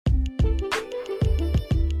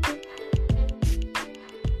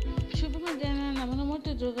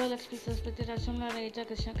लक्ष्मी सरस्वती राजमला रहिता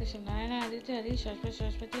कृष्ण कृष्ण नारायण आदित्य हरि शाश्वत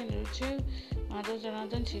सरस्वती निरुच्चय माधव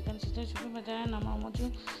जनार्दन श्रीकांत सीता शुभमदाय नमोमोजु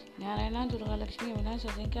नारायण दुर्गा लक्ष्मी विनाश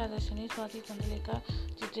अजिंक्य आदर्शनी स्वाति चंद्रिका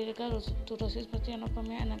चित्रिका तुलसी स्मृति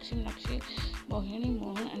अनुपम्या अनक्षी नक्षी Mohini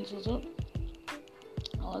Mohan and Suzu.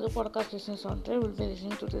 All the podcast listeners out there will be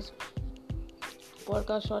listening to this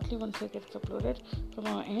podcast shortly once it gets uploaded from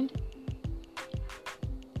our end.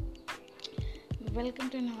 Welcome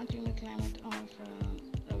to an hot humid climate of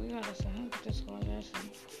Ravivarasa, which is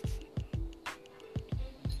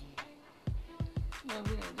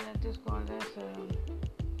called as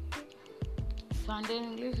Sunday in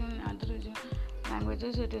English and other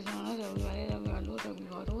languages. It is known as Ravivari, Ravivalu,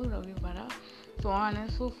 Ravivaru, Ravivara, so on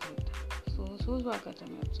and so forth. So स्वागत है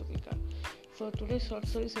मैं आप सभी का. So today's short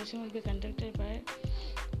story session will be conducted by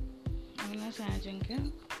Ajneya and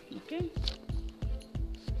Shrutkirti. Okay.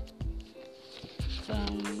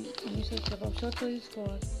 From initial step of short stories for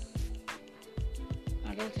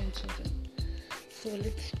adults and children. So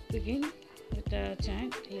let's begin with a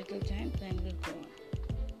chant, little chant, then we'll go on.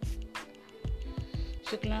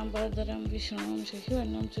 Shuklam Bhadram Vishnum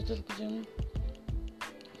Shashivarnam Chaturbhujam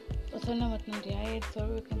Prasannavatnam Dhyayet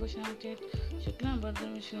Sarvaviknapashantet. Shuklam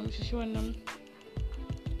Bhadram Vishnum Shashivarnam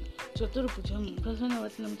Chaturbhujam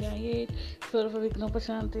Prasannavatnam Dhyayet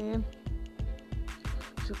Sarvaviknapashantet.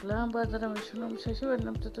 Shuklam Bhadram Vishnum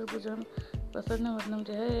Shashivarnam Chaturbhujam Prasannavatnam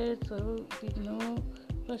Dhyayet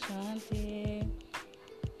Sarvaviknapashantet.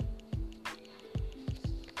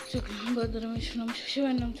 Shuklam Bhadram Vishnum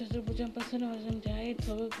Shashivarnam Chaturbhujam Prasannavatnam Dhyayet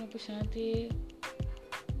Sarvaviknapashantet.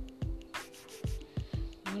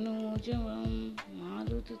 Manojam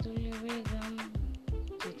Mārutīśā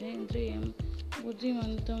Jitendriyam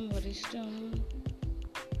Buddhimantam Varishtam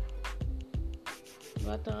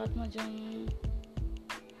Vatatmajam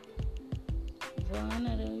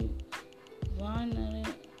Vanara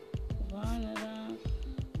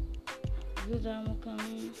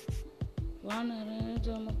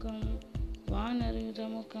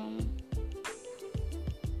Vanarajamukam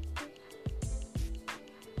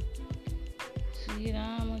Sri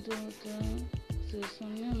Ramadutta Sri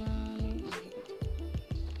Sunyamani.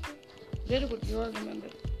 Very good, you all remember.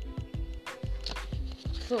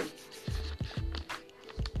 So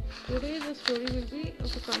today the story will be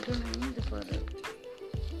of continuing the further.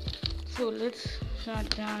 So let's start.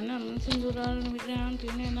 Jnanam Sindhuram Vidram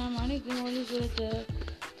Tinena Manikimoli Surata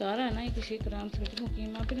Tara Naikashikram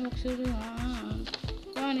Sritmukim Apinamokshuriham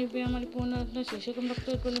Kanipyam Alipunatna Shishakam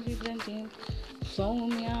Dr. Kulabhibrantim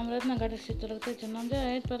Soumyam Ratna Gadashitarakta Chanam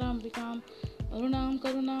Jayat Parambikam Arunam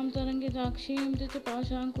Karunam Tarangitakshim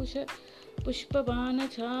Titapasham Kusha Pushpabana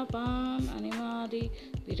Chapam Animadi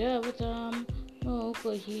Viravatam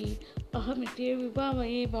Mokahi Ahamiti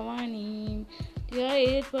Vibhavaye Bhavani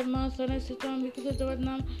Dhyayet Padmasana Sitam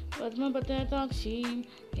Vikasatavadnam Padma Patatakshim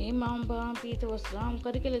Hemambam Pitavasram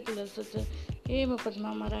Karikalatilasa Hema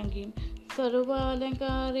Padma Marangim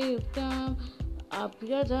Sarvalankare Yuktam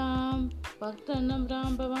Abhyadam Bhaktanam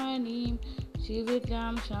Ram Bhavanim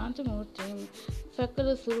Shividam Shantamurtim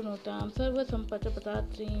Sakala Surunotam Sarva Sampata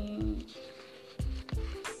Patatrim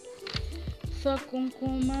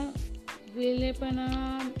Sakunkuma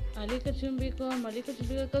Vilepanam Alikachumbika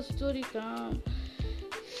Malikachumbika Kasturikam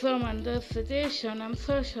Samanda Sateshanam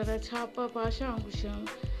Sashara Chapa Pashangusham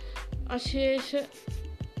Ashesha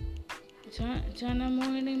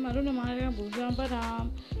Janamohini Marunamara Bhujam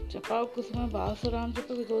Param Chapau Kusma Basuram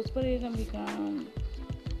Chapavidosparedambikam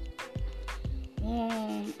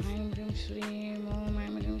Om Aim Rim Shrim Om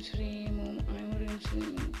Aim Rim Shrim Om Aim Rim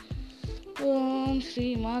Shrim Om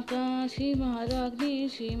Shri Mata Shri Maharagni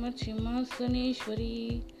Shrimat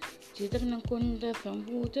Shimmasaneshwari Chitranakunda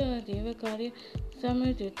Sambhuta Devakarya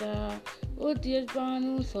Samitita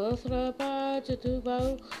Udyadbanu Sahasrapa Chatubhau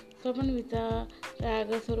Samanvita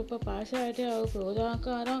Raga Sarupa Pashatya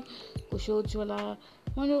Krodakara Kushojvala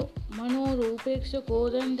Manorupeksha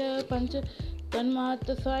Kodanda Pancha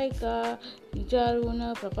Tanmata Saika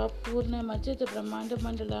Jaruna Prapapurna Machita Brahmanda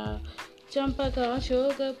Mandala Champaka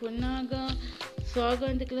Shoga Punaga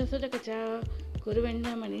Swagandikla Sadakacha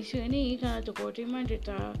Kurvenda Manishwani Katakoti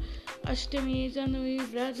Mandita Ashtami Janvi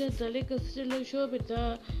Braja Dalika Stila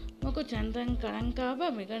Shobita Mokochandan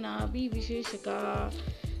Karankaba Meganabi Visheshaka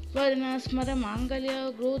Varna Smara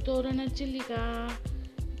Mangalya Grotorana Chilika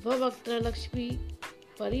Vavaktra Lakshmi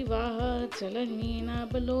Parivaha Chalanina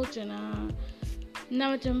Balochana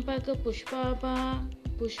Navachampaka Pushpaba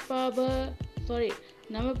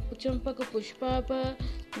Navachampaka Pushpaba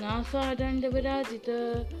Nasa Danda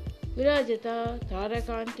Virajita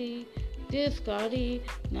Tarakanti Tiskari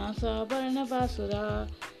Nasa Varna Basura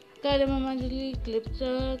Karma Manjali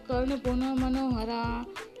Klipta Karnapuna Manohara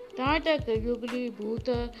ताटकयुगलीभूत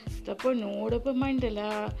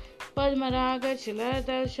तपनोडपमण्डला पद्मराग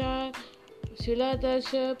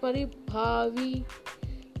शिलादर्श परिभावी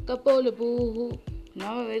कपोलभूः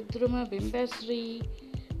नवविद्रुमबिम्बश्री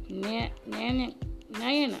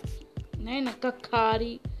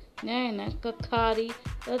नयनकखारी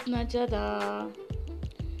रत्नजदा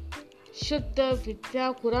शुद्ध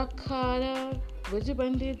विद्याकुराखार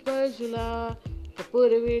विजपंडित वर्जुला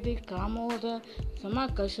कपूरवेदी कामोद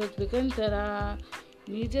समाकर्षद विकंतरा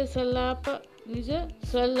निज सल्लाप निज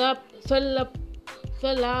सल्लाप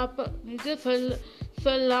निज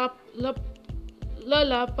सल्लाप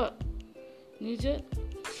ललाप निज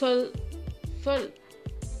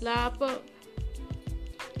सल्लाप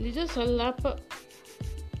निज सल्लाप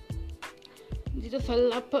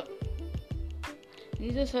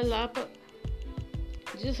निज सल्लाप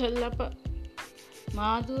निज सल्लाप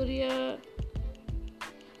माधुर्य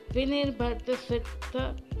विनिर्बद्ध सिद्ध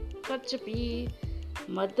कच्छपी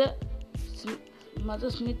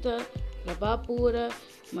मदस्मित प्रभापूर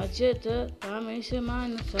मज्जत कामेश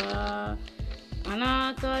मानसा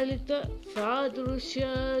अनाकालित सादृश्य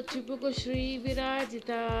चिपुक श्री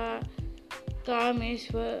विराजिता कामेश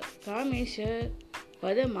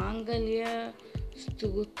पद मांगल्य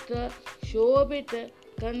स्तुत शोभित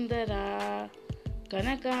कंदरा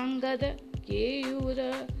कनकांगद केयूर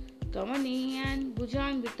कमनीयान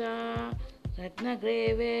भुजान्विता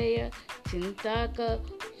रत्नग्रैवेय चिंताक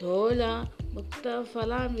लोला मुक्त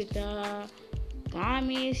फलान्विता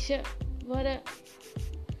कामेश्वर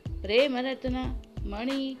प्रेमरत्न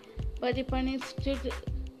मणि परिपणि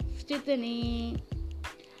स्थितनी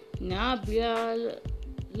नाभ्याल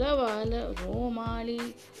लवाल रोमाली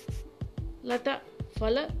लता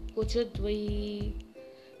फल कुचद्वयी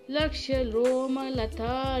लक्ष्य लोम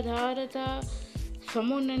लता धारता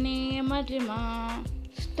समुन्ने मध्यमा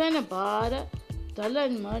स्तन भार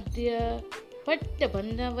तलन मध्य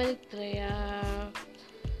पट्टबंधवल्त्रया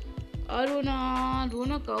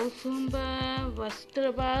अरुण कौसुंब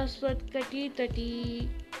वस्त्रभास्वत्कटी तटी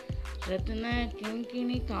रत्न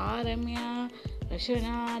किंकिणी कारम्या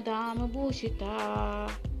रशना दामभूषिता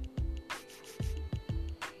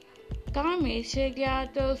कामेश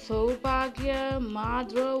ज्ञात सौभाग्य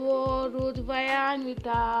माधवो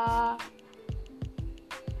रुद्वयान्विता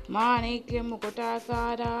माणिक्य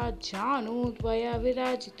मुकुटाकारा जानुद्वय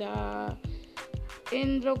विराजिता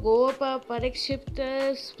इंद्र गोप परिक्षिप्त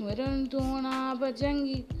स्मरण तूनाभ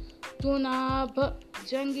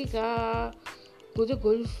जंगिका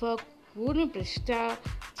कुदगुल्फ पूर्ण पृष्ठा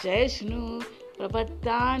जयष्णु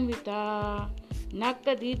प्रबद्धान्विता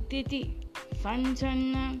नकदिति संजन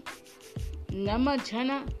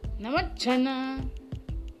नमझन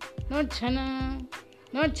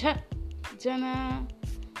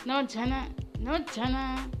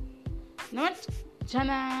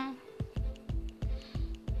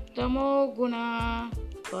तमो गुणा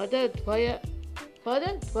पदद्वय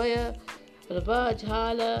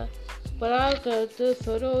प्रभाझाल पराकर्त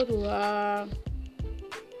सरोरुहा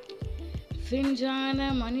सिंजान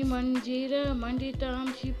मणिमंजीर मंडितां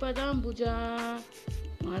श्रीपदाम्बुजा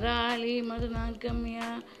मराली मदनागम्य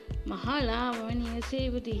महालावण्य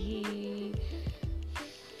सेवतिः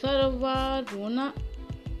सर्वारुण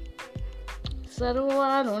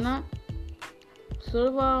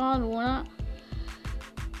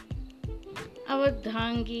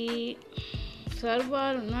अवधांगी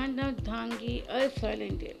सर्वारुणावधांगी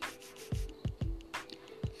साइलेंट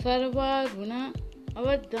सर्वारुण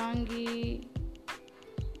अवधांगी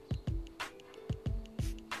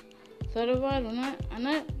सर्वारुण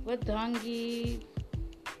अनवधांगी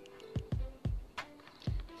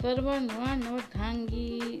सर्वारुणावधांगी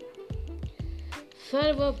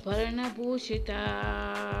सर्वभरणभूषिता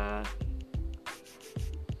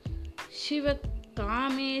शिव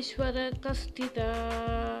कामेश्वर कस्थिता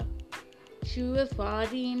शिव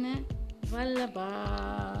स्वाधीन वल्लभा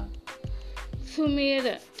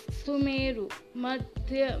सुमेरु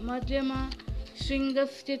मध्यमा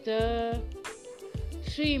श्रृंगस्थित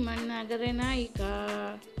श्रीमन्नगर नायिका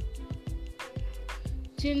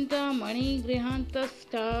चिंतामणि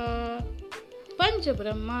गृहांतस्था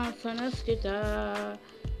पंचब्रह्मासनस्थिता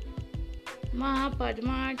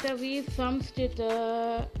महापद्माटवी संस्थित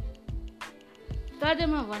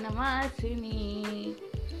कदम वनवासिनी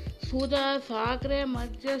सुधा साग्र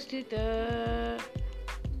मध्यस्थित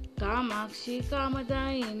कामाक्षी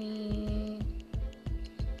कामदायिनी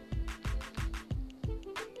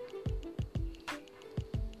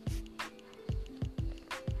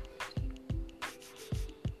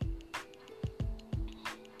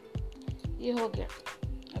ये हो गया।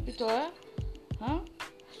 अभी तो हाँ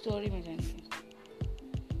स्टोरी में जाएंगे।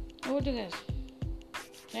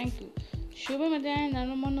 Thank you. Shubha Madhyaya,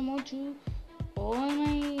 Namo Namo to all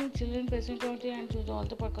my children present out here and to all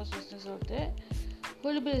the podcast listeners out there who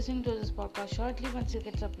will be listening to this podcast shortly once it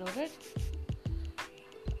gets uploaded.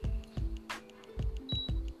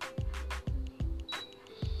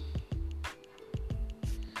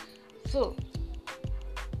 So,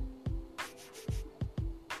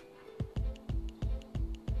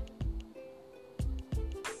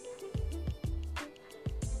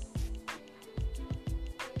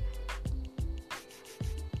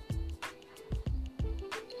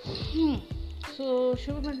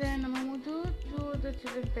 Shubha Madhyaya Namamudu to the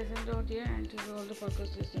children present out here and to all the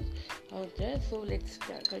podcast listeners out there. So let's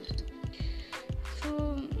continue. So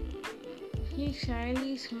he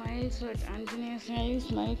shyly smiles at Ajneya, shyly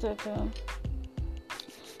smiles at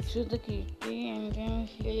Shrutkirti, and then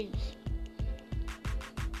he leaves.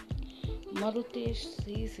 Mārutīśā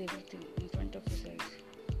sees everything in front of his eyes.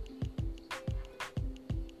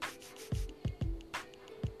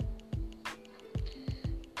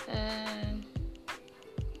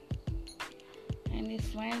 And he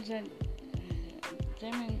smiles at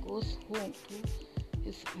them and goes home to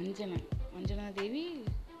his Anjana Devi.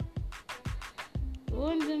 Oh,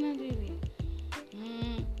 Anjana Devi,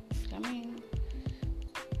 coming.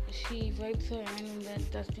 She wipes her hand in the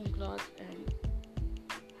dusting cloth and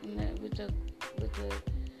with a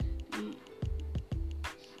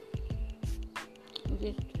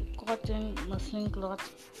cotton muslin cloth,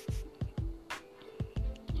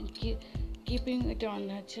 and keeping it on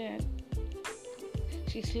her chair.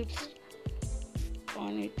 She slips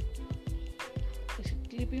on it.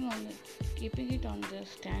 Keeping it on the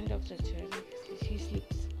stand of the chair. She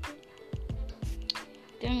slips.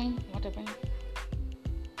 Tell me what happened.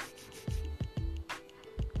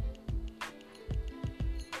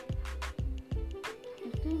 I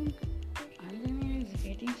think Ajneya is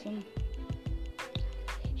getting some.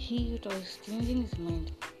 He was changing his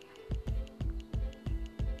mind.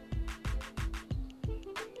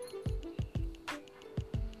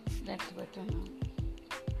 That's better now.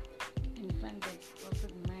 In fact, that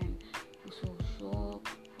perfect man who so show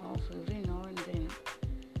off every now and then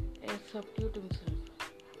has subdued himself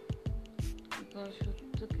because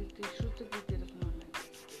Shrutkirti does not like.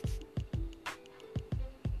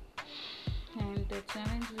 And the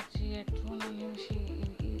challenge which she had thrown on him,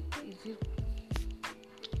 is he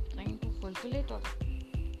trying to fulfill it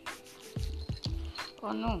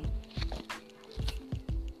or no?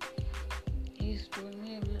 He's told me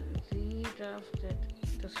I will redraft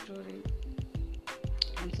the story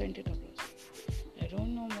and send it across. I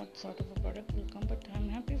don't know what sort of a product will come, but I'm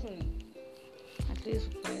happy for him. At least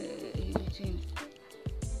he will change.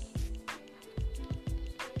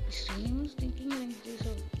 Srini was thinking like this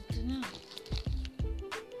of Itna.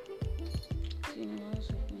 Srini was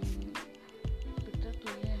पिता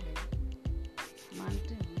तुल्य है,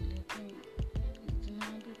 मानते हैं, लेकिन इतना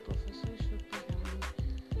भी professor should be having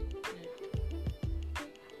that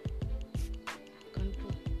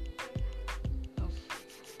control of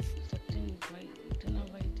certain why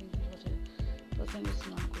thinking for a person is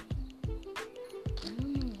not good. I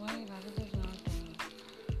don't know why Radhika is not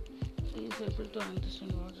able to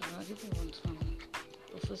understand what Radhika wants from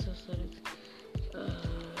Professor Sir.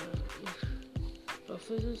 If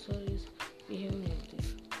Professor Sir is behaving like this,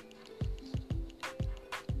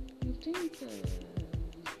 you think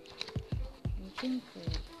what do you think?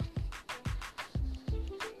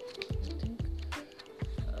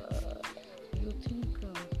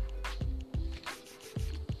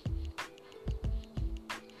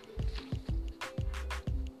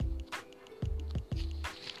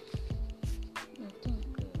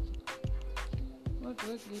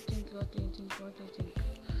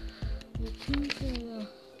 You think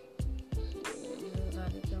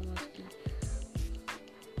Radhika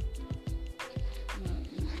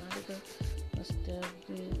must have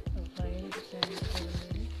been a wild and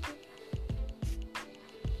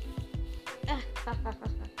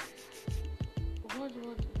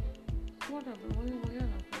What happened? Why are you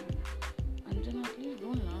laughing? Anjana, please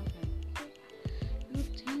don't laugh. You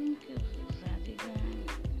think Radhika and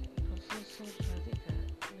Professor Radhika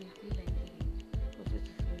will be like the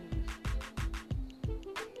Professor Srinivas?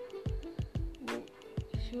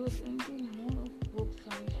 She was into more of books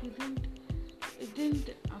and it didn't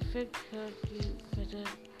affect her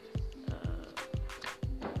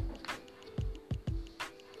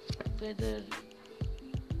whether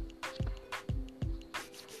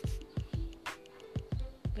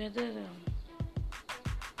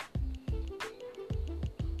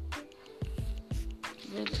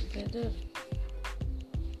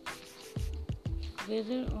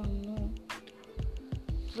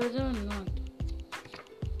whether or not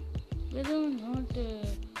whether or not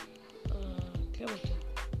क्या बोलते हैं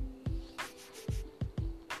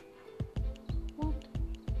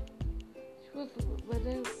what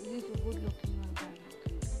whether he's good looking or bad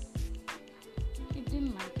looking, it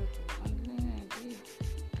didn't matter to him until I actually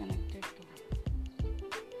connected to him.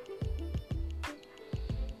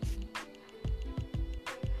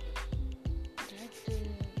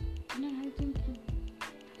 That I think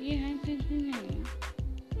ये है thinking नहीं.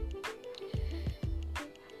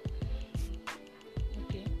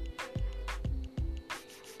 Okay,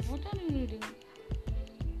 what are you reading?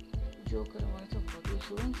 Joker voice of God. You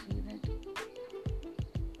shouldn't see that.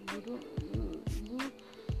 You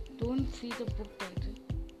don't see the book title.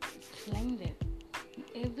 It's lying there.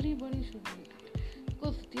 Everybody should read it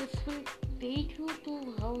because this will take you to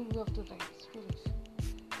how you have to write stories.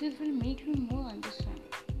 This will make you more understand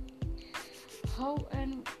how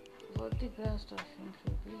and what the grass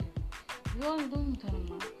should be. You are doing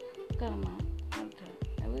dharma, karma, artha,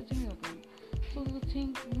 everything you are doing. So you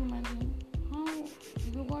think, you imagine how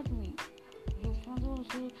you got me. Your father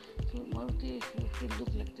also, so Mārutīśā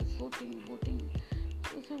look like this, voting.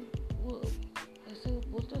 So ऐसे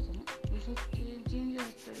बोलता था ना, you should change your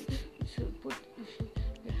style.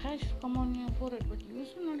 Your hair should come on your forehead, but you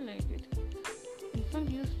used to not like it. In fact,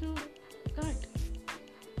 you used to cut.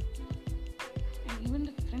 And even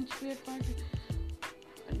the French beard part,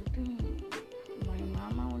 I think my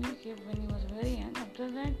mama only kept when he was very young. After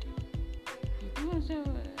that, people must have,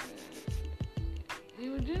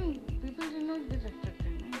 people did not get attracted.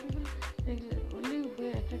 People they only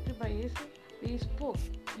were attracted by his spoke,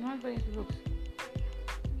 not by his looks.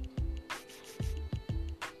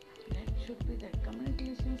 That should be that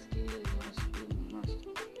communication skill must.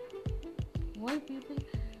 Why people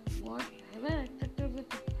whatever attracted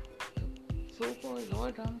with so-called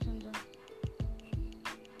Lord Ramchandra,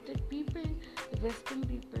 that people, the Western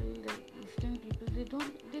people, the Eastern people,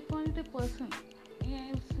 they call it a person.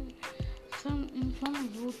 Yeah, I've seen in some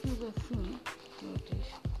YouTube I've seen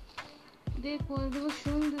Mārutīśā. They were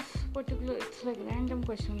showing this particular, it's like random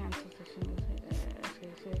question answer session.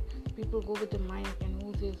 Say, people go with the mic and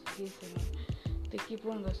who's this, they keep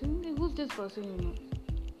on asking, who's this person,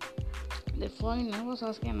 The foreigner was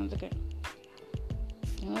asking another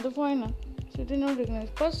foreigner, so they don't recognize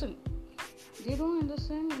person. They don't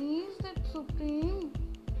understand he is that supreme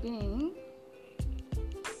being.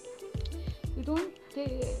 We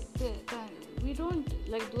don't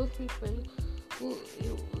like those people who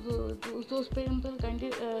those people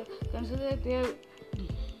consider that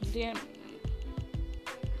they are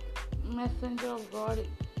messenger of God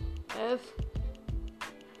as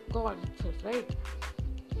God itself, right?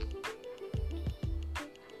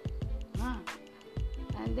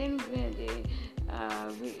 And then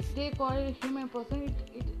they call him a person.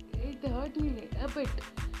 It hurt me a bit.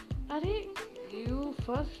 You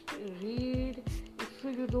first read. If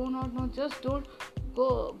you do not know, just don't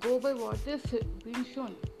go by what is being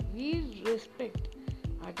shown. We respect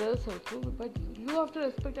others also, but you have to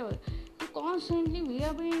respect others. Constantly we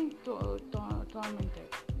are being tormented,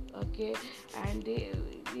 okay, and the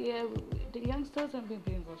youngsters are being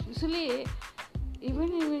brainwashed. Usually,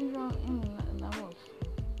 even in Lamos,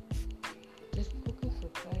 this book is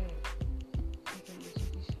required as an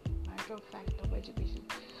education, matter of fact of education.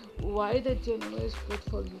 Why the Geneva is good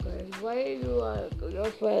for you guys? Why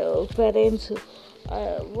your parents?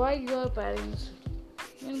 Why your parents?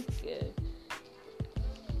 When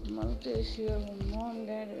Mārutīśā, your mom,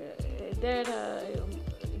 dad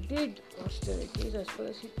did austerities as far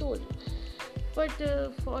as he told you. But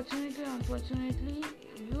fortunately, unfortunately,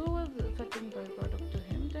 you were such a byproduct to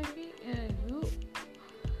him that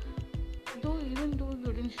even though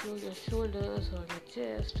you didn't show your shoulders or your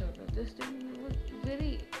chest or this thing,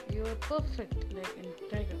 you were perfect, like in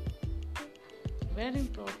tiger, wearing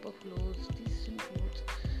proper clothes, decent clothes.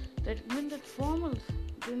 That even that formals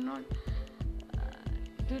did not,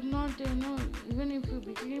 even if you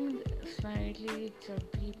became slightly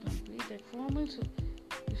chubby, plumpy, that formals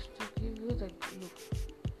used to give you that look.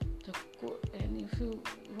 And if you,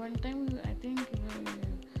 one time, I think,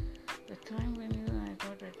 the time when I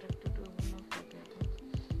got attracted to one of your papers,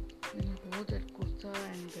 when you wore that kurta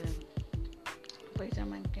and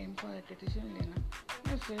pajama and came for a petition,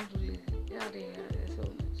 I felt really, so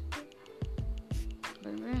much.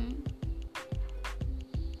 But then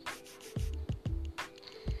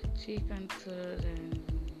she concerned and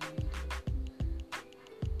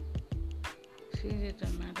she did a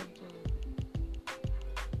matter to,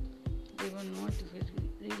 they were not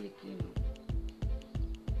really keen on.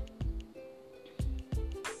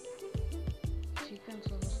 She can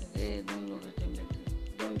sort of say, hey, don't look at him like this,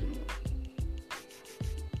 don't do it.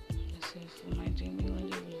 Yes.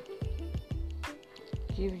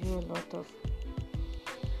 you a lot of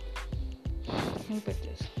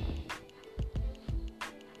impetus.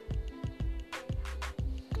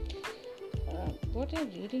 What are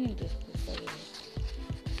you reading in this book, by the way?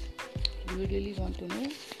 Do you really want to know?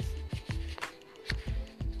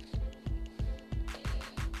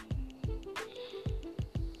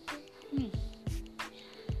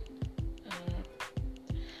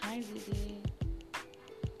 Hi, Didi.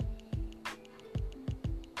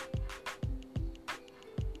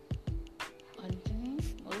 Ajneya,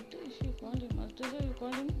 Mārutīśā, you call him. Mārutīśā, you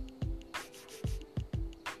call him.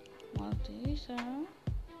 Mārutīśā,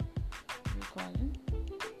 you call him.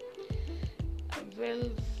 Well,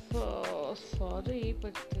 sorry,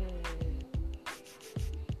 but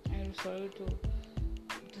I'm sorry to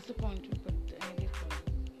disappoint you, but I did call him.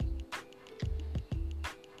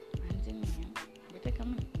 Ajneya, better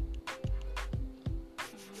come in.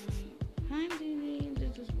 Hi, Didi,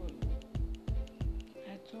 this is for you.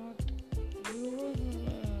 I thought you were,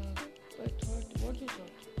 what you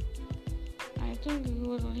thought? I thought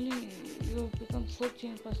you've become so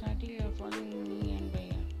changed personality, you're following me and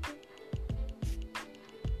Bhaiya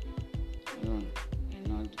alone and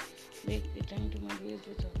not make the time to my ways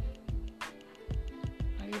with her.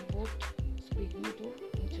 Are you both speaking to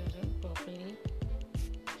each other properly?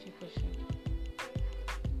 She questioned.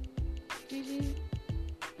 Didi,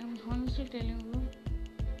 I'm honestly telling you,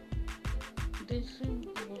 this is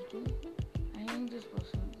Borto. I like this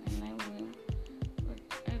person. I love him, but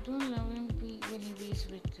I don't love him when he beats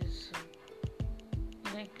with this.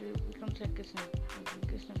 Like it becomes like Krishna.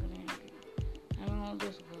 Having all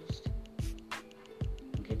those girls,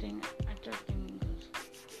 getting attracting girls.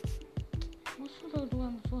 What should I do?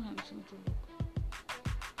 I'm so handsome to look.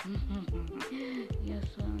 Yes,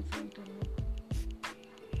 so handsome to look.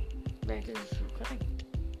 That is correct.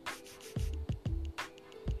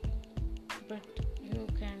 But you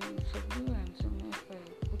can subdue handsomeness by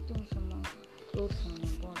putting some clothes on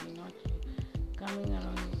your body, not coming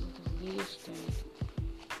around with the waist and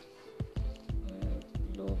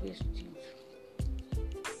low waist jeans.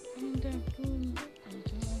 And that too, and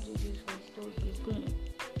this was told people.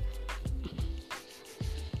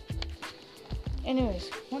 Anyways,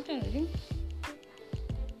 what are you reading?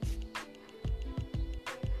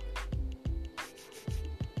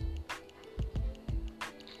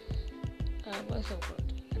 Voice of God.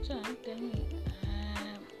 Achha, tell me,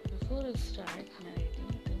 before I start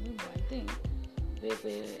narrating, tell me one thing.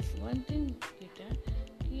 One thing, Peter,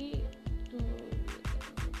 कि तो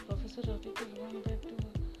Professor Ravi is going back to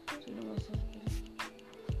Universal.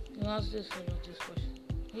 You ask this fellow this question.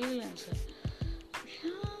 He will answer.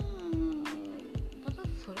 मतलब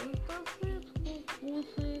फर्क फिर वो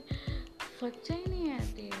से सच्चाई नहीं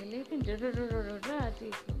आती है, लेकिन डर आती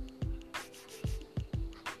है.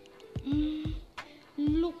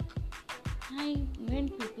 Look, I went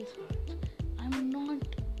people's hearts. I'm not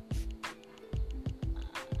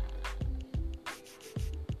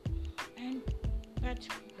and patch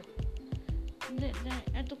people.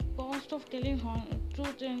 At the cost of telling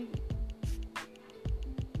truth and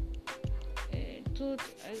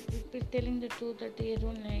telling the truth that they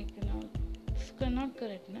don't like, it's not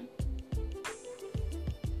correct, na?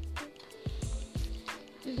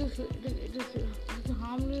 It is a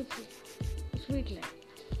harmless sweet life.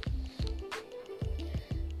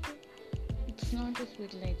 It's not a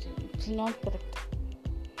sweet life. It's not correct.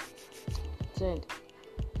 Said.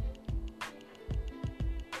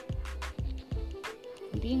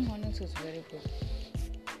 Being honest is very good.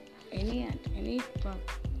 At any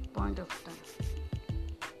point of time.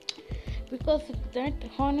 Because that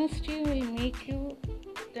honesty will make you,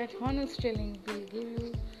 that honest telling will give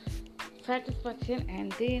you satisfaction,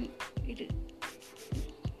 and then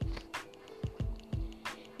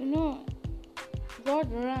God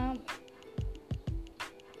Ram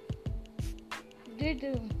did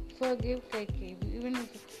forgive Kaikeyi, even if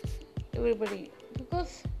everybody,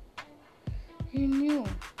 because he knew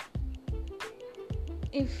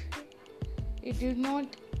if he did not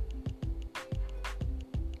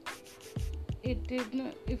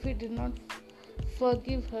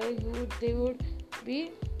forgive her, they would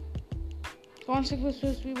be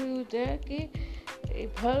consequences will be there.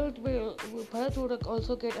 Bharat would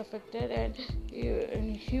also get affected, and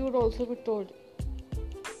he would also be told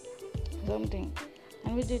something.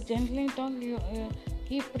 And with a gentling tongue,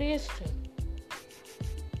 he praised her.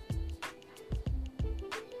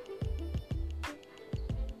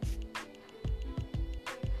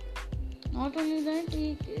 Not only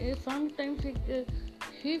that, sometimes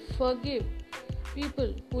he forgave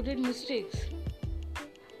people who did mistakes.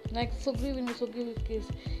 Like Sugriv in the Sugriv case.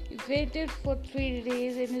 He waited for 3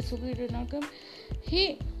 days and Sugriv did not come.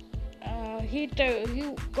 He he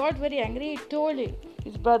got very angry. He told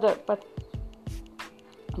his brother, but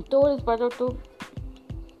he told his brother to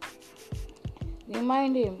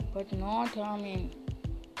remind him, but not harm him.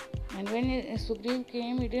 And when Sugriv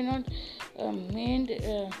came, he did not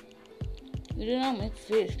make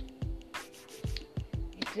face.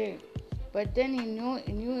 He said, but then he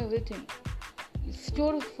knew everything. He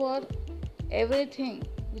stood for everything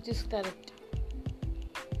which is correct.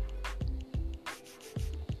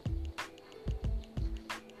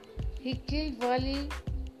 He killed Vali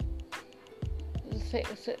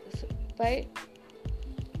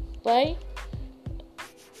by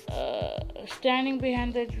standing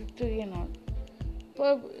behind the tree and all.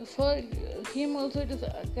 For him also it is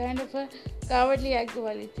a kind of a cowardly act of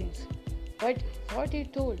Vali things. But what he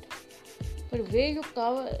told, but where you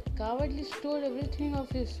cowardly stole everything of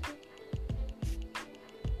his.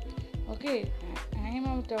 Okay, I am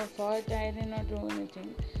out of fault, I did not do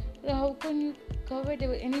anything. But how can you covet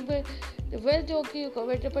anybody? The wealth, okay, you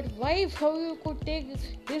coveted, but wife, how you could take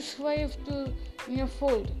his wife to in your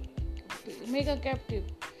fold, make her captive?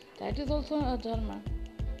 That is also a dharma.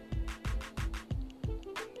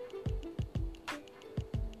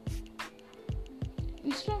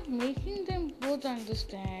 Instead of making them both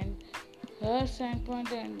understand her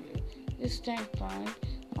standpoint and his standpoint,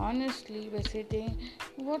 honestly, by sitting,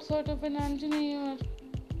 what sort of an Ajneya you are?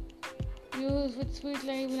 You with sweet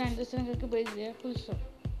life will understand करके भेज दिया, full stop.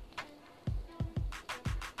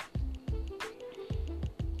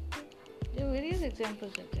 There are various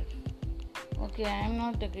examples like that. Okay, I am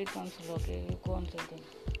not a great counselor. Okay, you counsel them.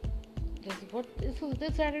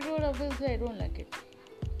 This attitude, obviously, I don't like it.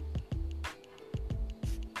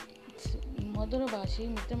 मधुर भाषी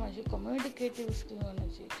मित्र भाषी communicative skill होना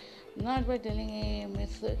चाहिए, not by telling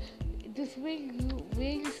this way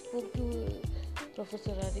you spoke to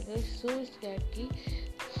Professor Radhika is so scared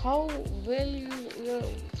how well you are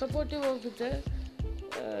supportive of the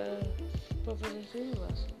Professor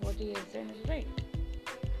Srinivas. What he has done is right.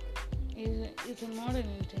 It's not an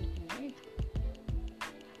intention, right?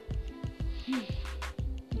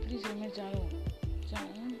 Please remain Charu.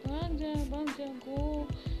 Go.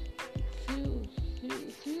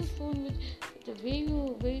 See you soon. With the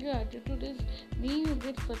way your attitude is, you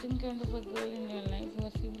get certain kind of a girl in your life who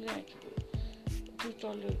has similar attitude to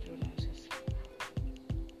tolerate your nonsense.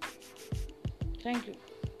 Thank you.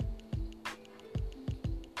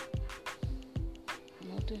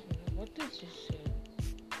 What is this?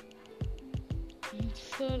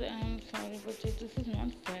 Sir, I'm sorry, but this is not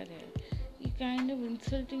fair here. You're kind of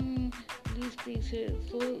insulting these places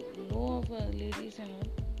so low of ladies and all.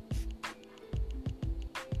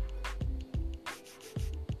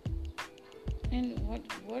 And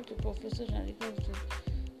what Professor Radhika said,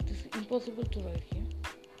 it is impossible to write here.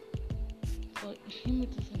 For him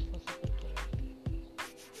it is impossible to write.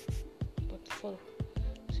 But for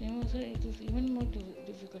Srinivasa it is even more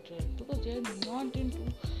difficult to write because they are not into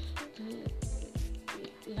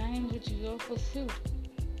the line which you have pursued.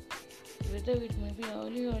 Whether it may be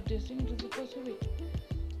early or distinct to the pursuit.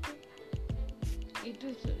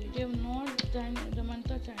 They have not done the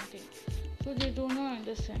mantra chanting, so they do not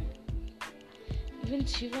understand. Even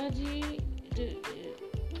Shivaji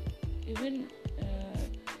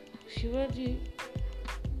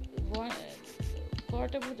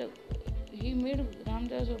caught up with he made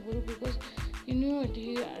Ramdas a guru because he knew it.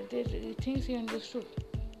 He thinks he understood.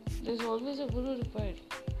 There is always a guru required,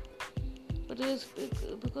 but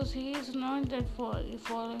because he is not that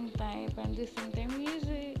following type and this same time he is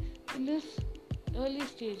in this early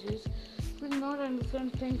stages will not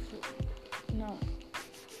understand things now.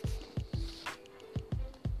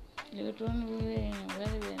 Later on very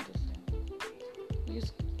interesting. इस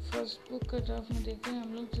first book का draft में देखते हैं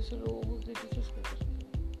हम लोग जैसे लोगों को क्रिटिसाइज करते हैं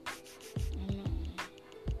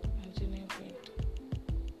Ajneya faint.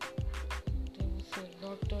 There was a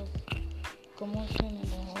lot of commotion in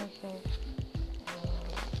the house of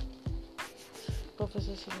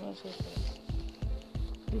Professor Srinivas.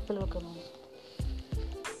 People were coming.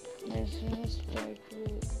 And Srinivas tried to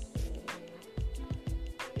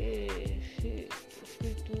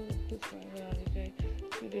speak to Radhika.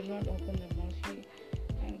 She did not open the mouth. She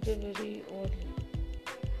answered very oddly.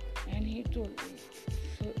 And he told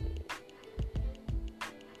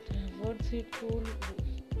the words he told,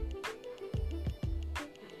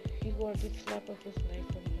 he got the slap of his life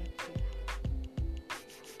from that time.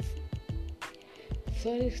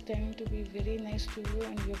 Sir is trying to be very nice to you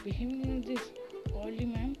and you're behaving this oddly,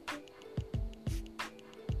 ma'am.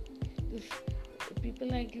 People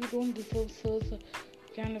like you don't deserve sir's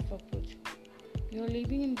kind of approach. You're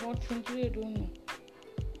living in what century I don't know.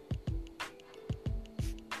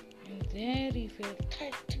 And very fair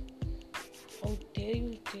threat. How dare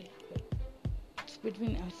you tell? It's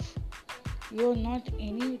between us. You are not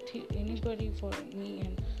anybody for me,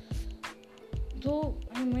 and though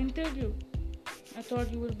I mentored you, I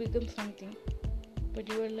thought you will become something, but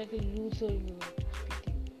you are like a loser. You are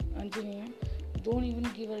speaking, Ajneya. Don't even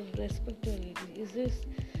give a respect to a lady. Is this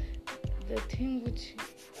the thing which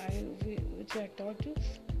I taught you?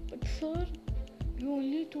 But sir, you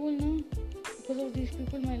only told now because of these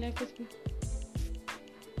people my life has been.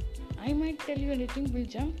 I might tell you anything. Will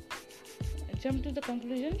jump to the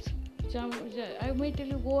conclusions. I might tell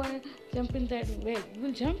you go and jump in that well. You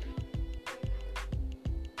will jump.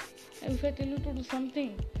 If I tell you to do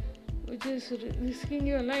something which is risking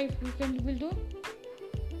your life, you will do.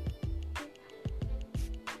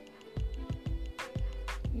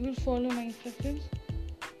 You will follow my instructions.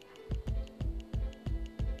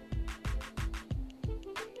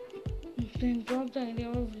 Then drop the idea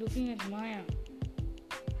of looking at Maya.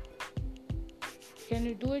 Can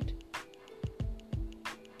you do it?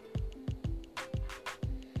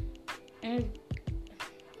 And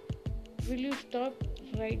will you stop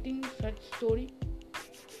writing such story?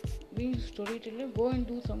 Being a storyteller, go and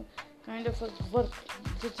do some kind of a work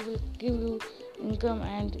which will give you income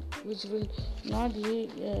and which will not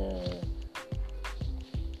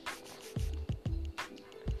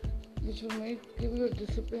which will give you a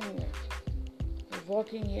discipline, like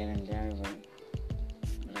walking here and there,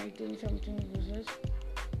 writing something useless.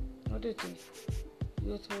 What do you think?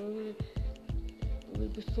 Your soul will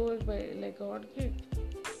be sold by like a hot cake.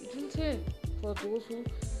 It will sell for those who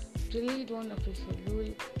really don't appreciate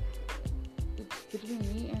you. It's between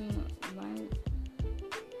me and my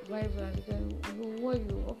wife Radhika. Who are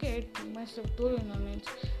you? Okay, I must have told you in moments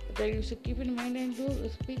that you should keep in mind and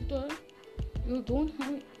speak to her. You don't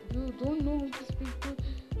know how to speak to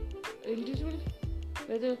individual,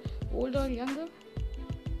 whether old or younger.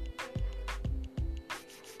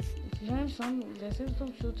 Learn some lessons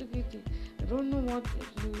from Shrutkirti. I don't know what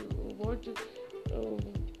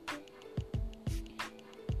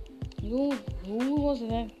who was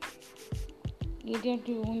that idiot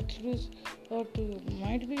to introduce her to you?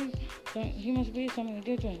 Might be he must be some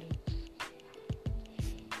idiot only.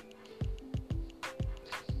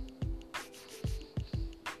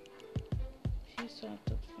 She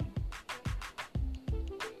started from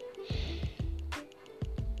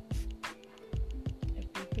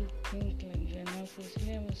if people think like they're not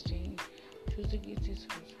firstly I was staying Shrutkirti's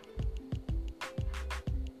house.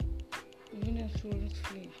 Even if students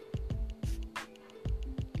feel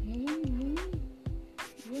no, you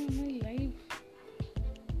are my life.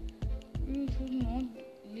 You should not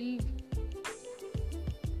leave.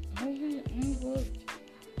 How will I work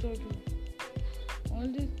without you? All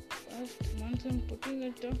these past months I'm putting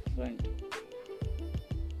a tough front.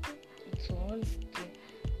 It's all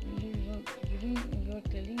you're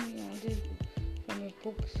telling me all this from your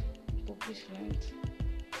bookish lines.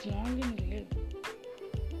 It's not in real.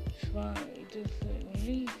 It is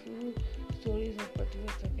only few stories of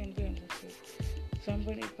particular that can be understood.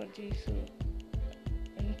 Somebody in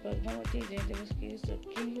Padmavati there was case a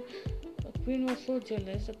queen was so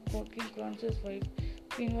jealous, King Kron's wife.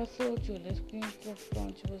 Queen was so jealous. Queen of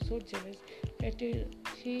Kron was so jealous that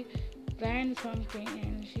she planned something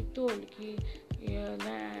and she told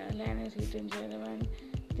land is eaten Jairam, and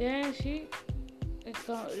there she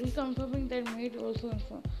reconfirming that maid also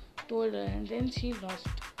told her, and then she lost.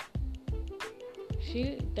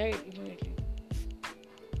 She died immediately.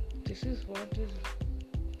 This is what is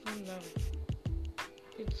true love.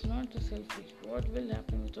 It's not selfish. What will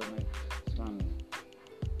happen with my Swami?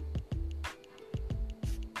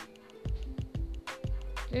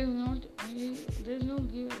 There is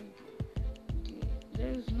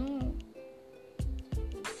no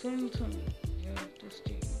sense on here to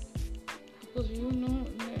stay because you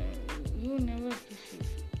never appreciate.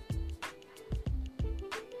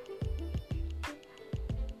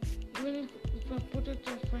 Even if I put a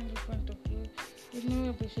tough friend in front of you, you never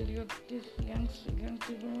appreciate. This youngster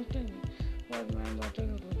don't tell me what my daughter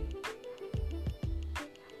is doing.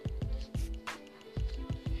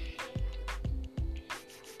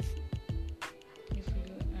 If I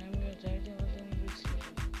am your child, then you will see.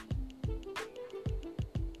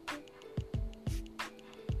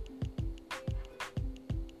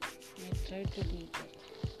 I tried to do that,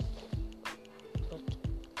 but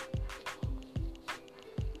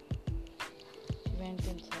she went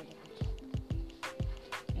inside of it.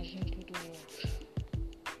 Nothing to do work.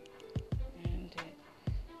 And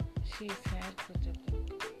she sat with a book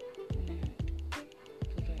in her hand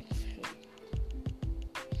to write a story.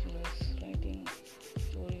 She was writing a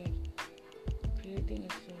story, creating a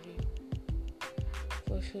story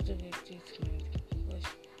Shrutkirti smiled because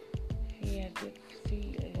he had to see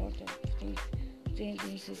a lot of things change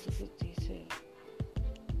in Shrutkirti's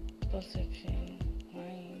perception,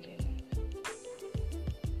 mind,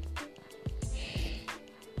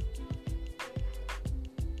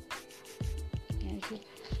 and she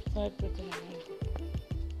thought with her mind.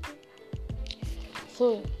 So,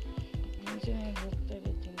 Ajneya looked at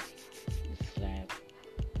the slab.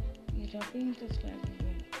 He's rubbing the slab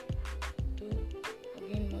again to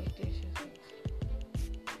again Mārutīśā says.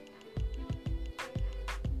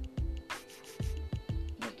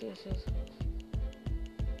 Mārutīśā says,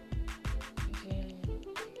 well,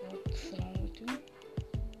 what's wrong with you?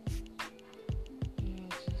 No,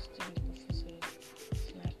 it's just a professor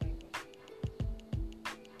slap I got.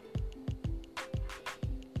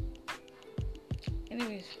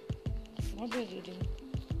 Anyways, what are you doing?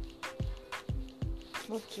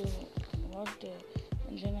 What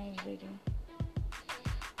Ajneya was reading?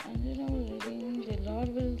 Ajneya was reading, the Lord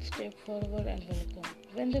will step forward and welcome.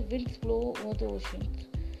 When the winds blow over the oceans,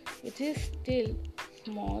 which is still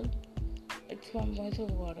small, it's from Voice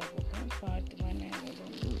of Water, part 1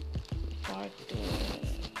 and part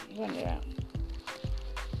 1. Yeah.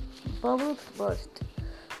 Bubbles burst.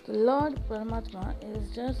 The Lord Paramatma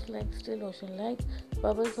is just like still ocean, like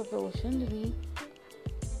bubbles of the ocean. We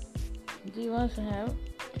Jivas have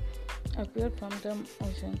appeared from the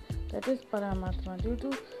ocean, that is Paramatma, due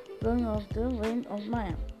to blowing of the wind of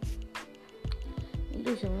Maya.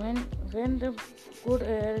 When the good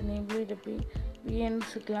air, namely the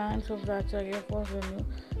beings, glands of the Acharya falls on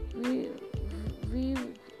you, we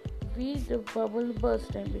the bubble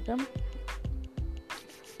burst and become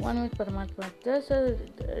one with Paramatma. Thus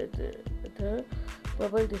the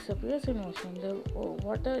bubble disappears in ocean. The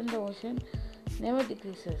water in the ocean never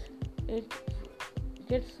decreases. It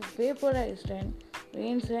gets vaporized and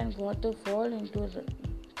rains and water fall into the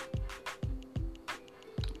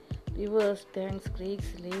rivers, tanks,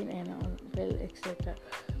 creeks, lane and well, etc.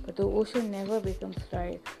 But the ocean never becomes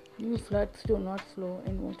dry. New floods do not flow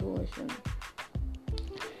into ocean.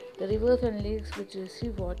 The rivers and lakes which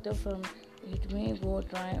receive water from it may go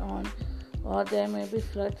dry on, or there may be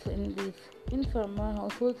floods in these. In summer,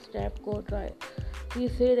 households tap go dry. We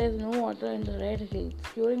say there is no water in the Red Hills.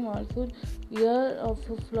 During monsoon, we hear of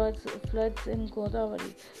floods in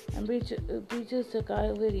Godavari and breaches the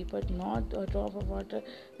Kaveri, but not a drop of water.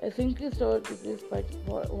 As increased or decreased, but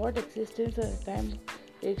what existence at a time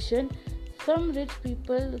action. Some rich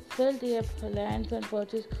people sell their lands and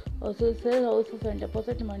purchase, also sell houses and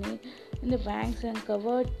deposit money in the banks and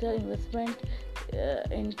convert the investment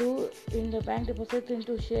in the bank deposits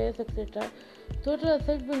into shares, etc. Total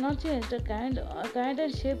asset will not change. The kind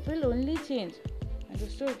and shape will only change.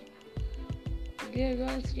 Understood? If you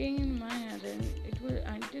are staying in Maya, then it will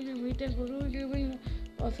until you meet a guru, you will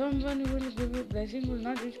or someone who will give you blessing will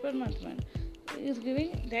not reach Paramatma. He is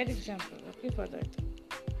giving that example. Okay, for that.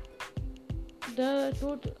 The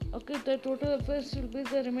total affairs will be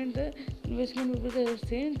the remain. The investment will be the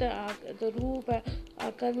same. The roop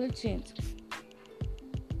akar will change.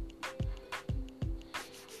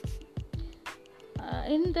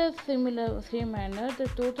 In the same manner, the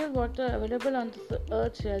total water available on the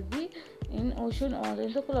earth shall be in ocean or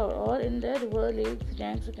in the cloud or in the river, lakes,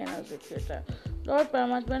 tanks, canals, etc. Lord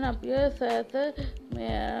Paramatman appears as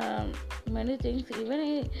many things.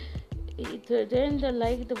 Even then,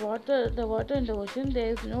 the water in the ocean,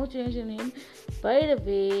 there is no change in him by the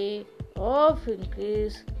way of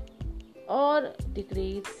increase or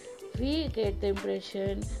decrease. We get the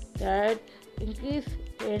impression that increase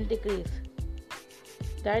and decrease.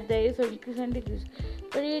 That there is an increase and decrease.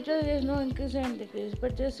 But later there is no increase and decrease,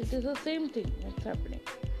 but just it is the same thing that's happening.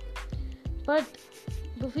 But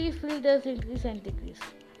we feel there's increase and decrease.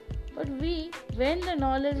 But when the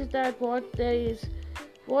knowledge that what there is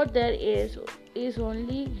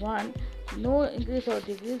only one, no increase or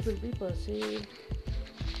decrease will be perceived.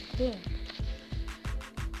 Okay.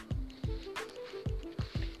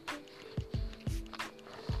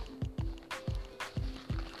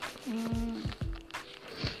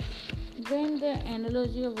 When the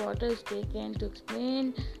analogy of water is taken to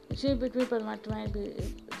explain the change between Paramatma and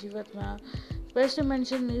Jivatma, special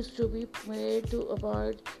mention needs to be made to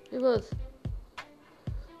avoid rivers.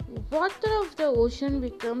 Water of the ocean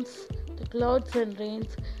becomes the clouds and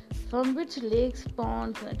rains, from which lakes,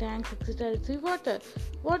 ponds, tanks, etc. receive water.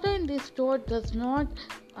 Water in this stored does not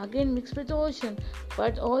again mix with the ocean,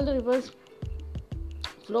 but all the rivers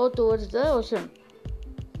flow towards the ocean,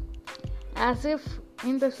 as if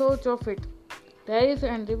in the source of it. There is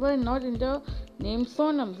a river not in the name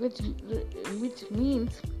Sonam, which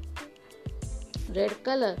means red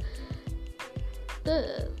color.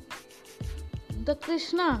 The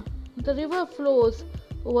the river flows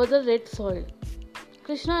over the red soil.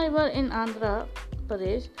 Krishna River in Andhra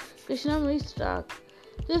Pradesh. Krishna means dark.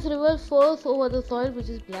 This river flows over the soil which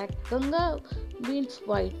is black. Ganga means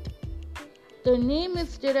white. The name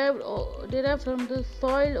is derived from the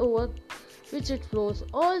soil over which it flows.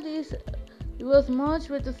 All these rivers merge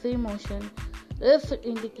with the same ocean. Red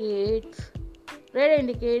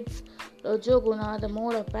indicates Rajoguna, the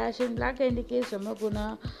mode of passion. Black indicates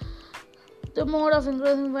Ramaguna, the mode of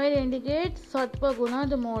engrossing. White indicates Sattva Guna,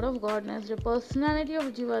 the mode of godness. The personality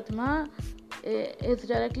of Jivatma is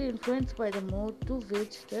directly influenced by the mode to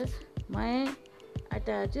which the mind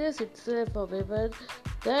attaches itself. However,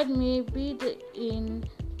 that may be in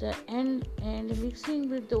the end and mixing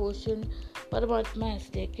with the ocean, Paramatma has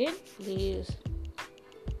taken place.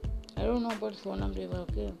 I don't know about Sonam River,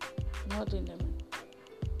 okay? North India.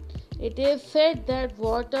 It is said that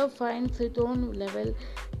water finds its own level.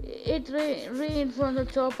 It rains from the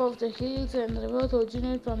top of the hills and the rivers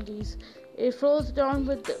originate from these. It flows down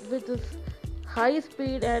with a high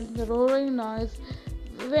speed and the roaring noise.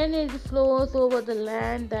 When it flows over the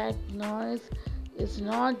land, that noise is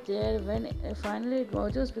not there. When finally it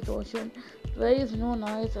merges with ocean, there is no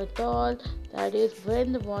noise at all. That is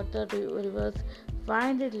when the water rivers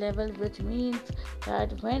find its level, which means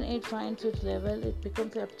that when it finds its level, it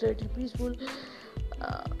becomes absolutely peaceful.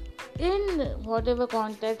 In whatever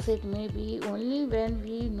context it may be, only when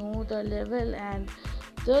we know the level and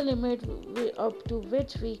the limit up to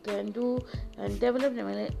which we can do and develop the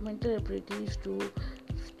mental abilities to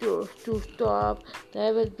stop,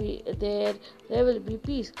 there will be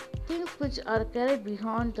peace. Things which are carried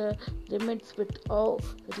beyond the limits with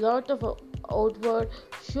lot of outward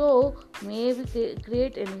show may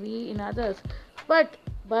create envy in others, but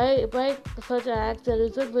by such acts the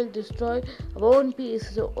result will destroy our own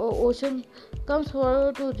peace. The ocean comes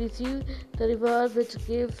forward to receive the river, which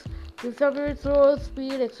gives up its road,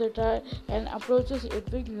 speed, etc., and approaches it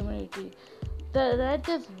with humility. That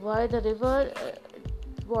is why the river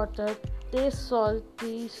water tastes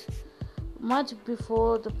salty much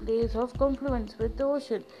before the place of confluence with the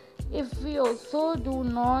ocean. If we also do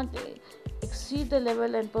not exceed the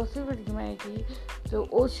level and pursue with humanity, the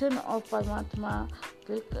ocean of Paramatma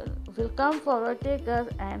will come forward, take us,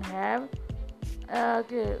 and have.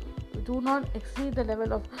 Do not exceed the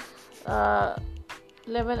level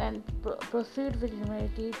and proceed with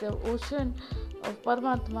humanity. The ocean of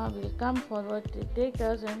Paramatma will come forward, take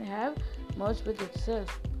us, and have merged with itself.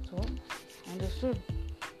 So, understood?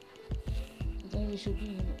 Then we should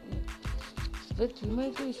be with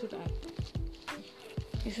humility. We should act.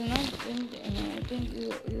 You should not think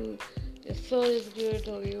your soul is good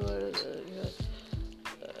or you are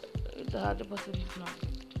the other person is not.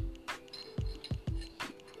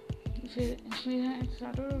 If we had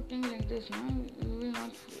started to think like this, we will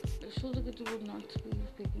not. Shrutkirti would not be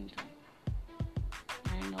speaking to me.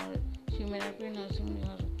 And or she may not be nursing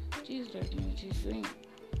her cheese right now. She's doing.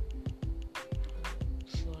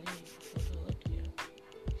 Sorry for the hurt here.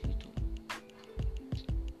 She too.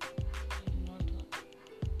 I did not hurt.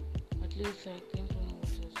 At least I came to know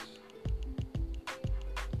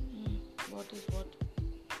what is what.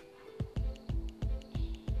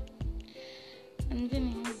 And then I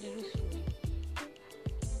have little story.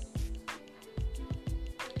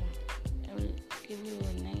 I will give you a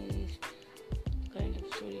nice kind of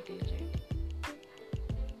story to write.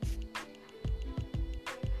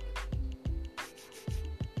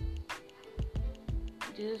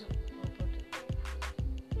 This is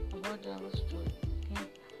about our story. Okay?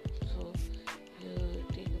 So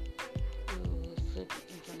you sit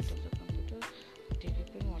in front of the computer, take a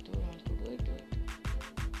pen, whatever you want to do it.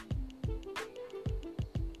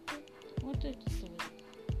 What is the story?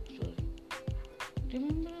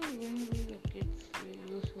 Remember when we were kids, we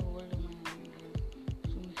used to hold my hand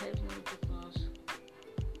and help me to cross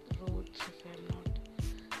the roads if I am not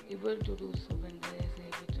able to do so when there is a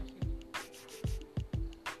heavy traffic.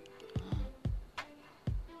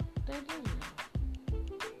 That is love.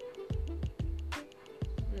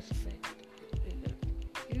 Respect.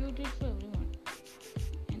 You did for everyone.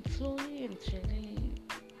 And slowly and steadily,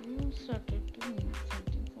 you started to mean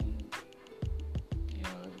something for me.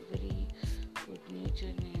 Your very good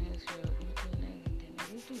naturedness, your intellect and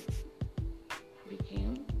everything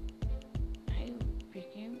I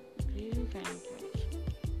became really fan of yours.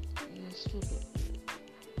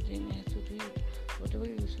 Then I used to read whatever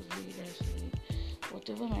you used to read, I used to read.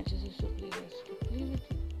 Whatever matches used to play, I used to play with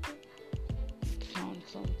you. It sounds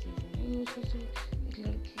something. You used to say, एक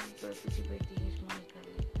लड़की पर पीछे बैठी है smile कर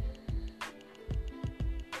रही.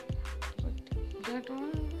 But that all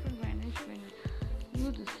will vanish when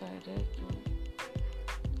decided to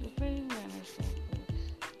very vanished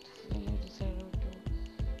when he decided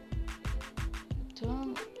to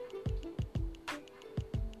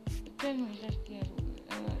tell me that you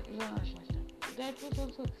are not my son. That was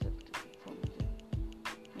also acceptable for me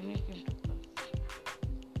when it came to class.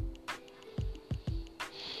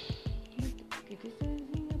 But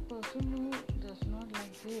criticizing a person who does not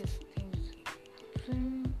like this things,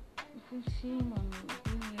 then you can shame on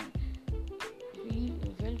being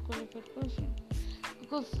a well-qualified person,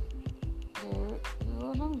 because you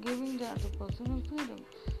are not giving the other person a freedom.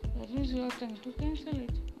 That means you are trying to cancel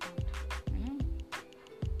it out, you know.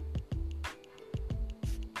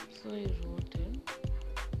 So he wrote it.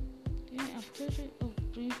 Then after a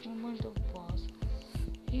brief moment of pause,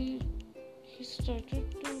 he started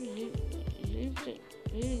to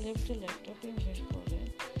left the laptop and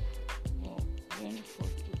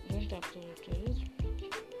went up to the terrace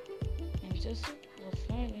and just was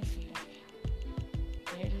silent enough.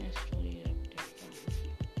 Then a story erupted from his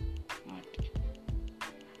heart.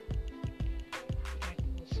 That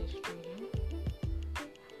was a story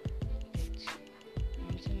which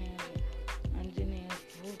Ajneya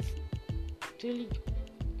wrote till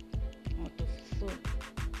out of his soul.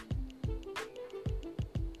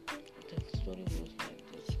 The story was like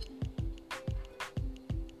this.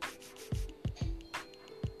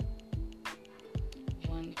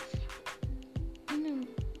 Once,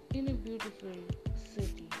 in a beautiful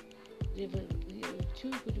city, there were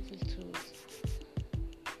two beautiful stores.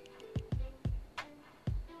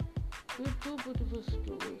 Two beautiful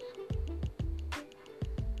stores.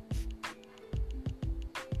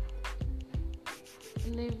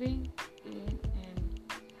 Living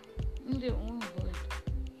in their own world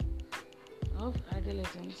of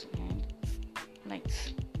adolescence and nights.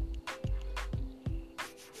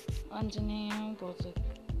 Ajneya was a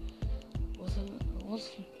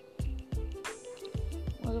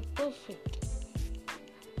perfect.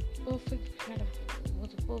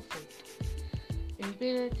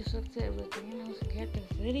 Imperial to success everything, and also get a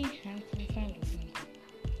very handsome friend looking guy.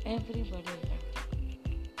 Everybody liked him.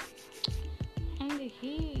 And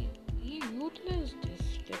he utilized this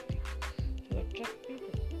tactic to attract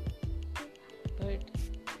people. But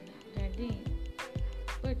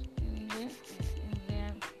in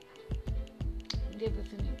their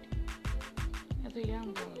vicinity, as a young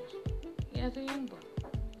boy.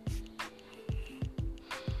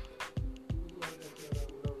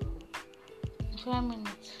 5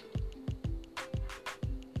 minutes.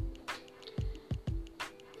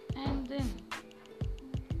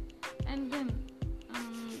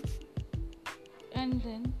 And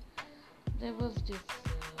then there was this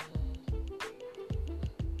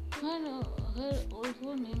her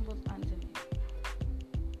full name was Ajneya.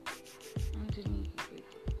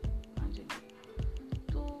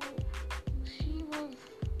 So she was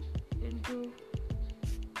into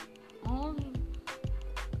all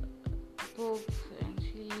books and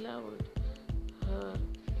she loved her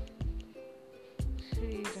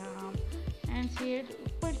Sri Ram, and she had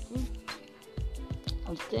quite good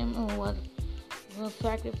of them who were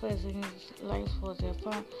sacrificing his life for their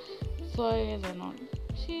soil and all.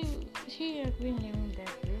 She had been living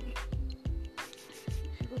that way.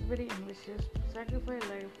 She was very ambitious to sacrifice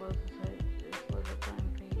life for the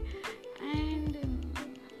country, and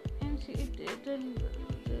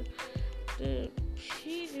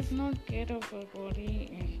she did not care of her body,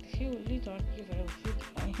 and she only thought if I would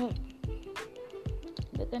by her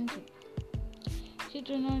the country. She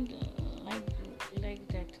did not like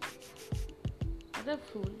that other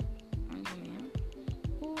fool, Ajneya,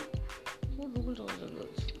 who ruled all the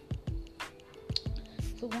girls.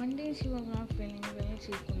 So one day she was not feeling well,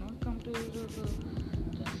 she could not come to the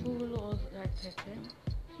school or etc.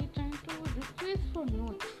 She tried to request for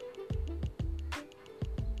notes.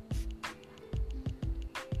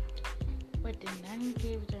 But the nun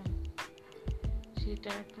gave them. She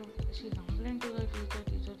complained to the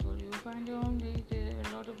teacher told you find your own way, there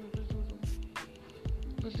are a lot of people to do.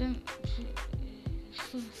 But then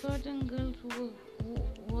certain girls who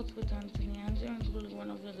was with Ajneya was one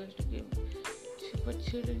of the girls to give. But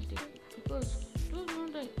she didn't take it because it was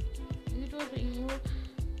not it was ego,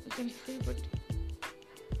 you can say, but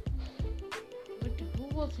who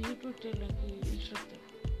was he to tell the instructor?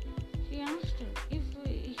 She asked her if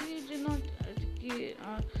he did not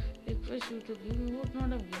request you to give, you would not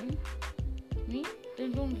have given me,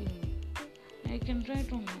 then don't give me. I can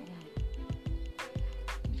write on my own.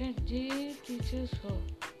 That day teaches her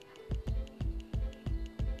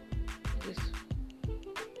this.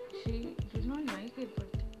 She did not like it,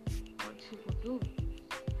 but what she could do,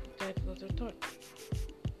 that was a thought.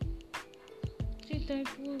 She tried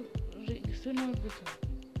to reason out with her.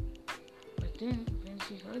 But then, when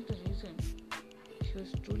she heard the reason, she was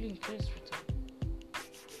truly impressed with her.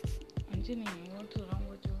 Ajneya, what's wrong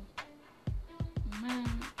with you?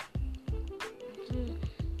 Ma'am,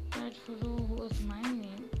 that fellow who was my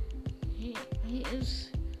name, he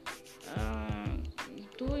is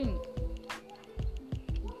doing.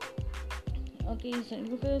 Okay, he's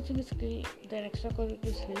introducing his skill, that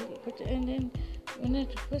extracurricular skill, but and then when I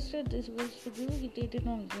requested this was for you, he did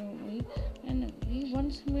not give me, and he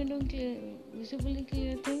once made a visibly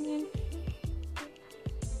clear thing,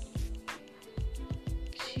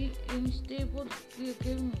 and they both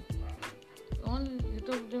gave me. All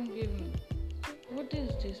of them gave me. What is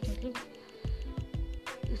this?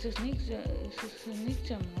 It's a sneak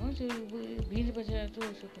jam, no? So भीड़ बजाया तो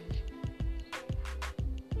ऐसे कुछ.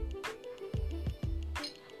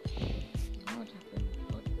 What happened?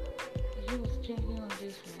 He was thinking of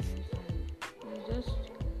this man. He just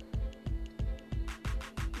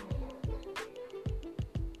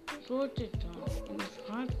wrote it down in his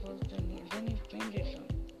heart first, and then he penned it down.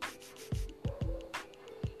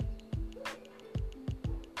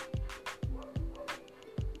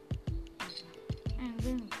 And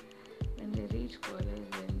then when they reached college,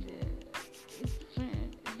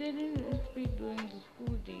 they didn't speak during the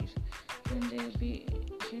school days. When they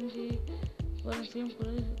were in the same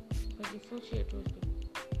college, but before she had told me,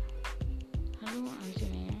 "Hello,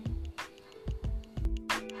 Ajneya."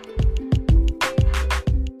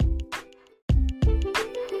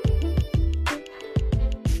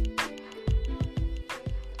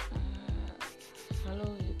 Hello,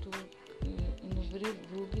 he told in a very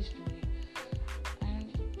roguish way, and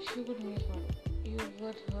she could make out. You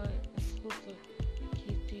got her at school for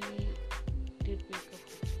Kirti did break up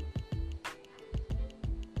with you.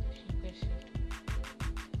 She questioned.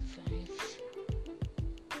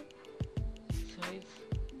 Size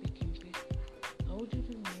became big. How did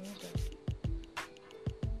you know that?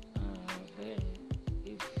 Well,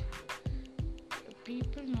 if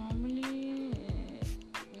people normally,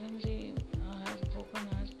 when they have broken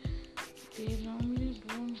heart, they normally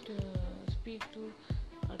don't speak to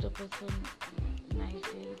other person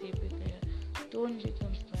nicely. They don't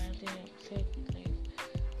become bad. They accept life.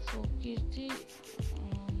 So Kirti,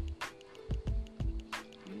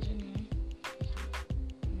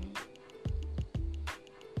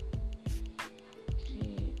 she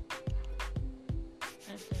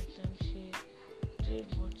at that time she did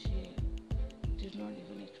what she did not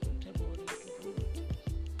even expect her body to do.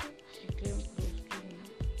 She came close to me,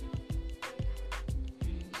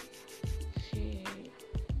 and she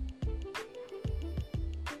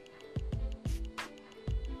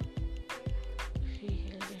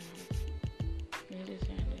held his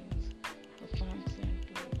hand in her palms and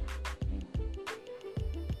told him,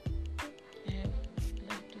 I have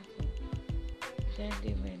liked you so. That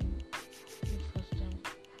day when you first time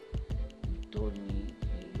you told me,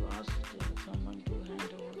 you asked someone to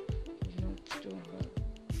hand over the notes to her,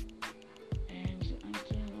 and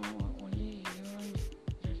until now only you and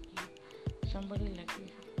that somebody like you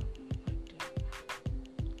should come. But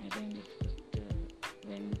I didn't expect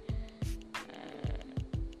when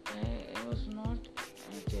I was not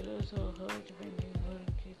jealous or hurt when we were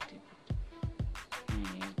Kirti, but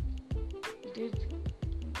I did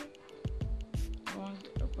want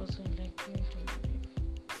a person like you to my life,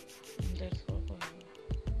 and that's all for her.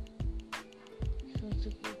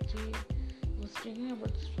 Shrutkirti was thinking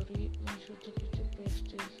about the story when Shrutkirti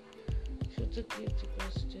pressed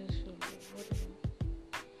his shoulder. Whatever.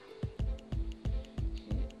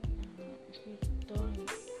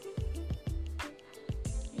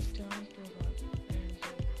 He turned to her and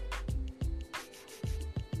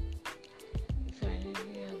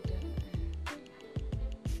silently hugged her and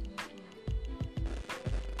told her,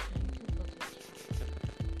 thank you for this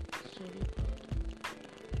story part,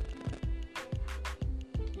 and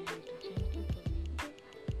thank you for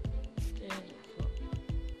being there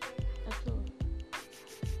for.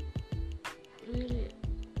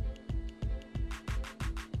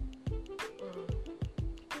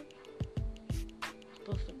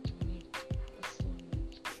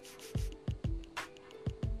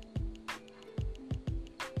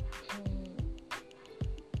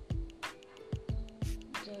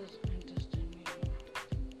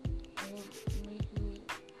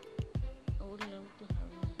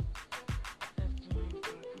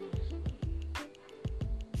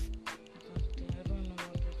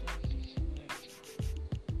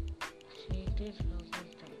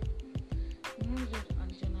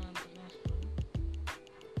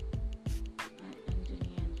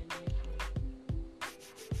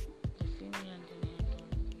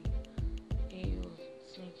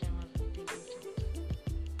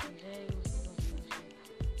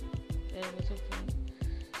 was a friend.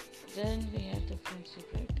 Then we had the friendship,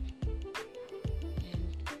 right? And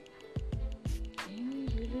can we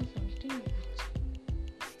realize something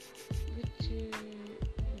which we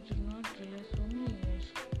did not realize so many years?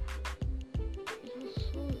 It was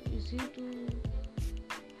so easy to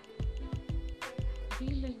be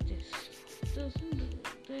like this. There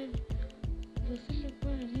doesn't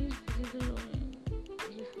require any physical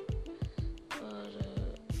or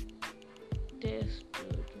test to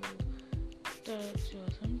touch or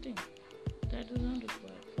something. That is not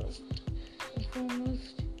required. First and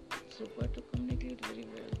foremost, it's required to communicate very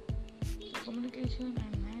well. So communication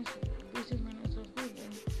and nice basic manners are good,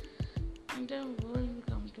 and entire world will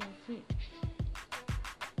come to our feet.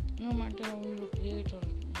 No matter how we look late or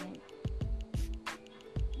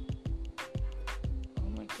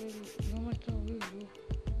no matter how we look,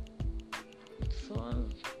 it's all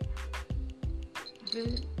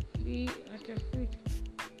will be at your feet.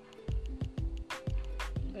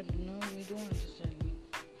 But no, we don't understand.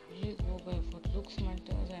 We go by what looks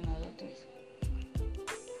matters and other things.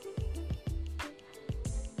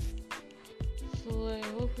 So I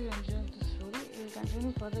hope you enjoyed this story. We'll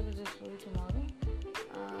continue further with this story tomorrow.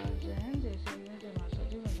 Jai Hind, Jai Shri Krishna, Jai Mārutīśā,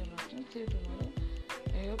 Jai Mārutīśā. See you tomorrow.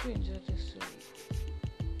 I hope you enjoyed this story.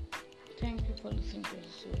 Thank you for listening to the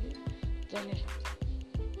story. Dhanyavad.